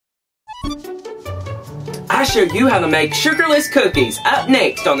I show you how to make sugarless cookies up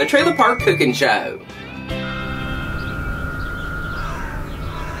next on the Trailer Park Cooking Show.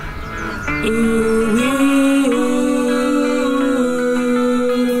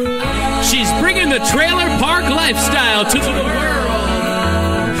 She's bringing the trailer park lifestyle to the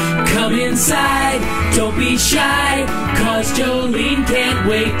world. Come inside, don't be shy, cause Jolene can't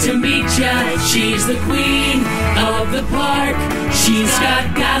wait to meet ya. She's the queen of the park. She's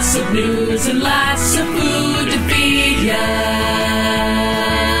got gossip, news, and lots of food to feed ya.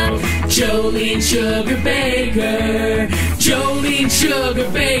 Jolene Sugarbaker. Jolene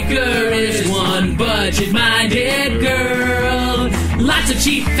Sugarbaker is one budget-minded girl. Lots of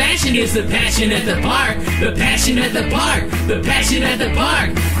cheap fashion is the passion at the park. The passion at the park. The passion at the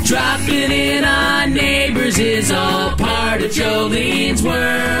park. Dropping in on neighbors is all part of Jolene's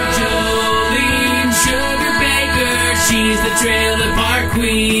world. Jolene Sugarbaker, she's the trailer park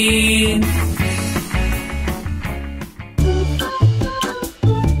queen.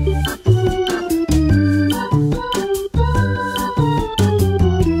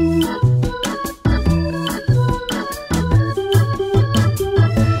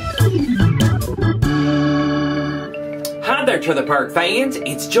 Trailer Park fans,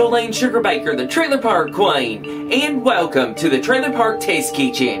 it's Jolene Sugarbaker, the Trailer Park Queen, and welcome to the Trailer Park Test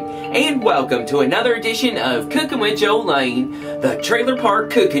Kitchen, and welcome to another edition of Cooking with Jolene, the Trailer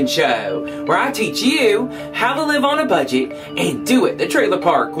Park Cooking Show, where I teach you how to live on a budget and do it the Trailer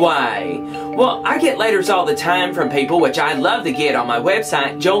Park way. Well, I get letters all the time from people, which I love to get on my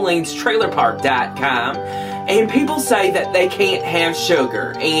website, jolenstrailerpark.com, and people say that they can't have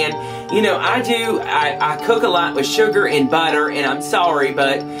sugar, and you know, I cook a lot with sugar and butter, and I'm sorry,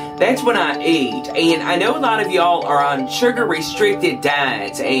 but that's what I eat. And I know a lot of y'all are on sugar-restricted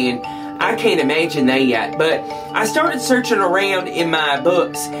diets, and I can't imagine that yet. But I started searching around in my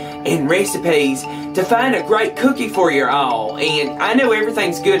books and recipes to find a great cookie for you all. And I know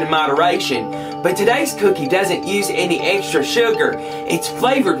everything's good in moderation, but today's cookie doesn't use any extra sugar. It's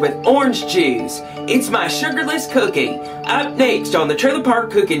flavored with orange juice. It's my sugarless cookie, up next on the Trailer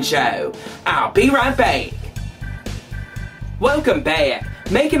Park Cooking Show. I'll be right back. Welcome back.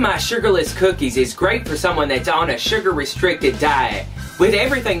 Making my sugarless cookies is great for someone that's on a sugar-restricted diet. With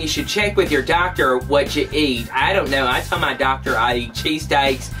everything, you should check with your doctor what you eat. I don't know. I tell my doctor I eat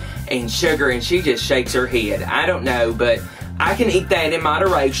cheesesteaks and sugar, and she just shakes her head. I don't know, but I can eat that in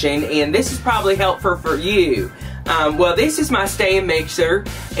moderation, and this is probably helpful for you. Well, this is my stand mixer,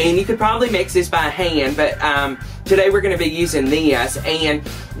 and you could probably mix this by hand, but today we're going to be using this, and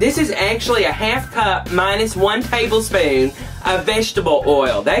this is actually a ½ cup minus 1 tablespoon of vegetable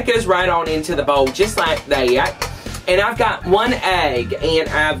oil. That goes right on into the bowl just like that, and I've got 1 egg, and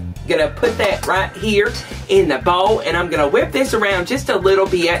I'm going to put that right here in the bowl, and I'm going to whip this around just a little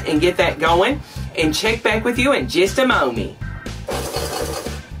bit and get that going, and check back with you in just a moment.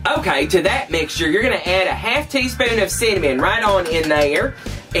 Okay, to that mixture, you're going to add a ½ teaspoon of cinnamon right on in there.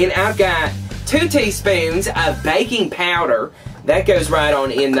 And I've got 2 teaspoons of baking powder. That goes right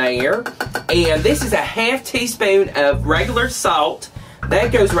on in there. And this is a ½ teaspoon of regular salt.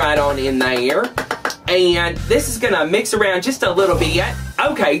 That goes right on in there. And this is going to mix around just a little bit.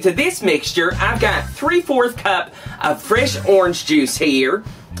 Okay, to this mixture, I've got 3/4 cup of fresh orange juice here.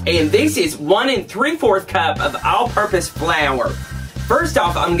 And this is 1 3/4 cup of all-purpose flour. First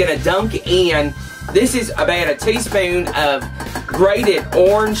off, I'm going to dunk in, this is about a teaspoon of grated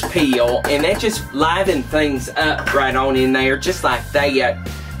orange peel, and that just livens things up right on in there, just like that.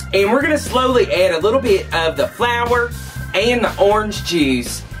 And we're going to slowly add a little bit of the flour and the orange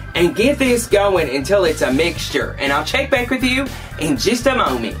juice, and get this going until it's a mixture. And I'll check back with you in just a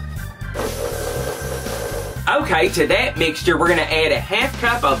moment. Okay, to that mixture, we're going to add a ½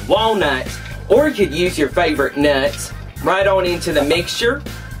 cup of walnuts, or you could use your favorite nuts, right on into the mixture,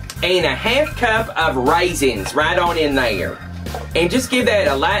 and a ½ cup of raisins right on in there, and just give that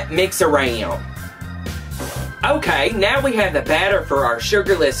a light mix around. Okay, now we have the batter for our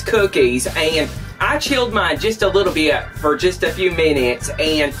sugarless cookies, and I chilled mine just a little bit for just a few minutes,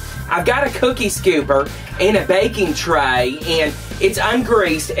 and I've got a cookie scooper and a baking tray, and it's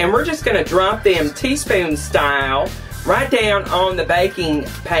ungreased, and we're just going to drop them teaspoon style right down on the baking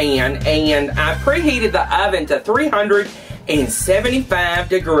pan, and I preheated the oven to 375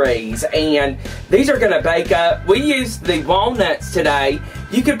 degrees, and these are going to bake up. We used the walnuts today.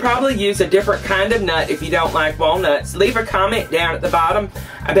 You could probably use a different kind of nut if you don't like walnuts. Leave a comment down at the bottom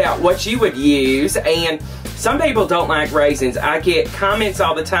about what you would use, and some people don't like raisins. I get comments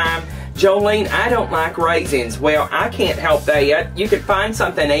all the time, Jolene, I don't like raisins. Well, I can't help that. You could find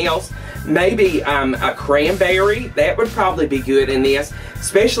something else, maybe a cranberry. That would probably be good in this,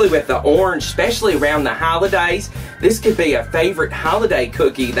 especially with the orange, especially around the holidays. This could be a favorite holiday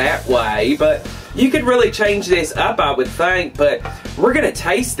cookie that way, but you could really change this up, I would think. But we're going to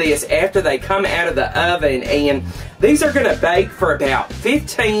taste this after they come out of the oven, and these are going to bake for about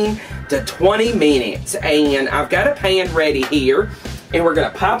 15 to 20 minutes. And I've got a pan ready here, and we're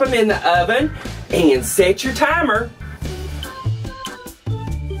going to pop them in the oven and set your timer.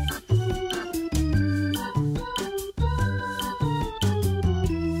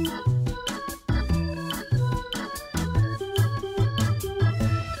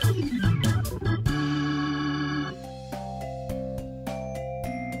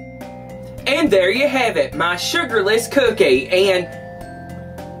 And there you have it, my sugarless cookie. And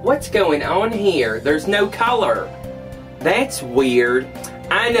what's going on here? There's no color. That's weird.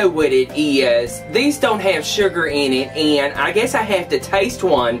 I know what it is. These don't have sugar in it, and I guess I have to taste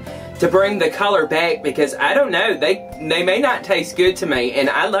one to bring the color back, because I don't know, they may not taste good to me,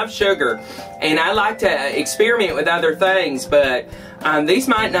 and I love sugar, and I like to experiment with other things, but these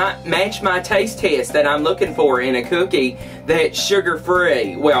might not match my taste test that I'm looking for in a cookie that's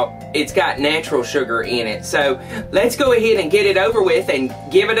sugar-free. Well, it's got natural sugar in it, so let's go ahead and get it over with and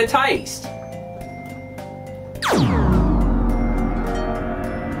give it a taste.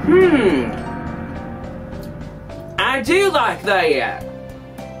 I do like that.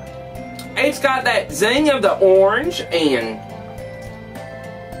 It's got that zing of the orange and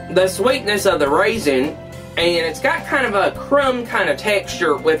the sweetness of the raisin, and it's got kind of a crumb kind of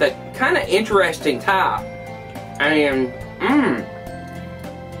texture with a kind of interesting top. And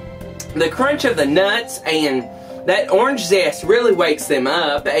the crunch of the nuts and that orange zest really wakes them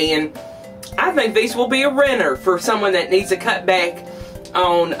up, and I think these will be a winner for someone that needs to cut back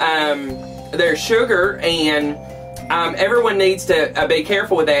on their sugar, and everyone needs to be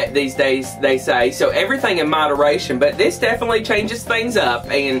careful with that these days, they say, so everything in moderation, but this definitely changes things up.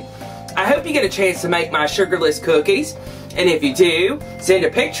 And I hope you get a chance to make my sugarless cookies, and if you do, send a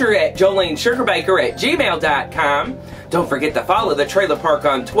picture at JoleneSugarbaker@gmail.com. Don't forget to follow the Trailer Park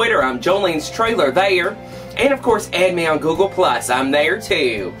on Twitter. I'm Jolene's Trailer there, and of course add me on Google+. I'm there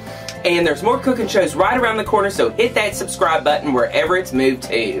too. And there's more cooking shows right around the corner, so hit that subscribe button wherever it's moved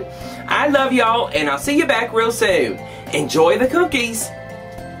to. I love y'all, and I'll see you back real soon. Enjoy the cookies.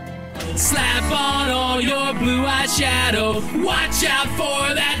 Slap on all your blue eyeshadow. Watch out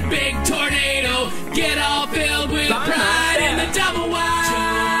for that big tornado. Get all filled with pride in the double wide.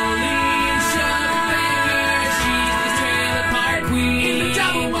 Jolene Sugarbaker, she's the trailer park queen. In the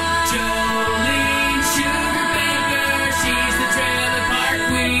double wide. Jolene Sugarbaker, she's the trailer park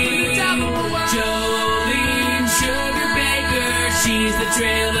queen. In the double wide. Jolene Sugarbaker, she's the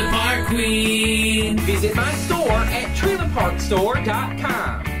trailer park queen. Visit my store at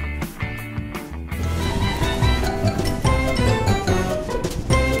trailerparkstore.com.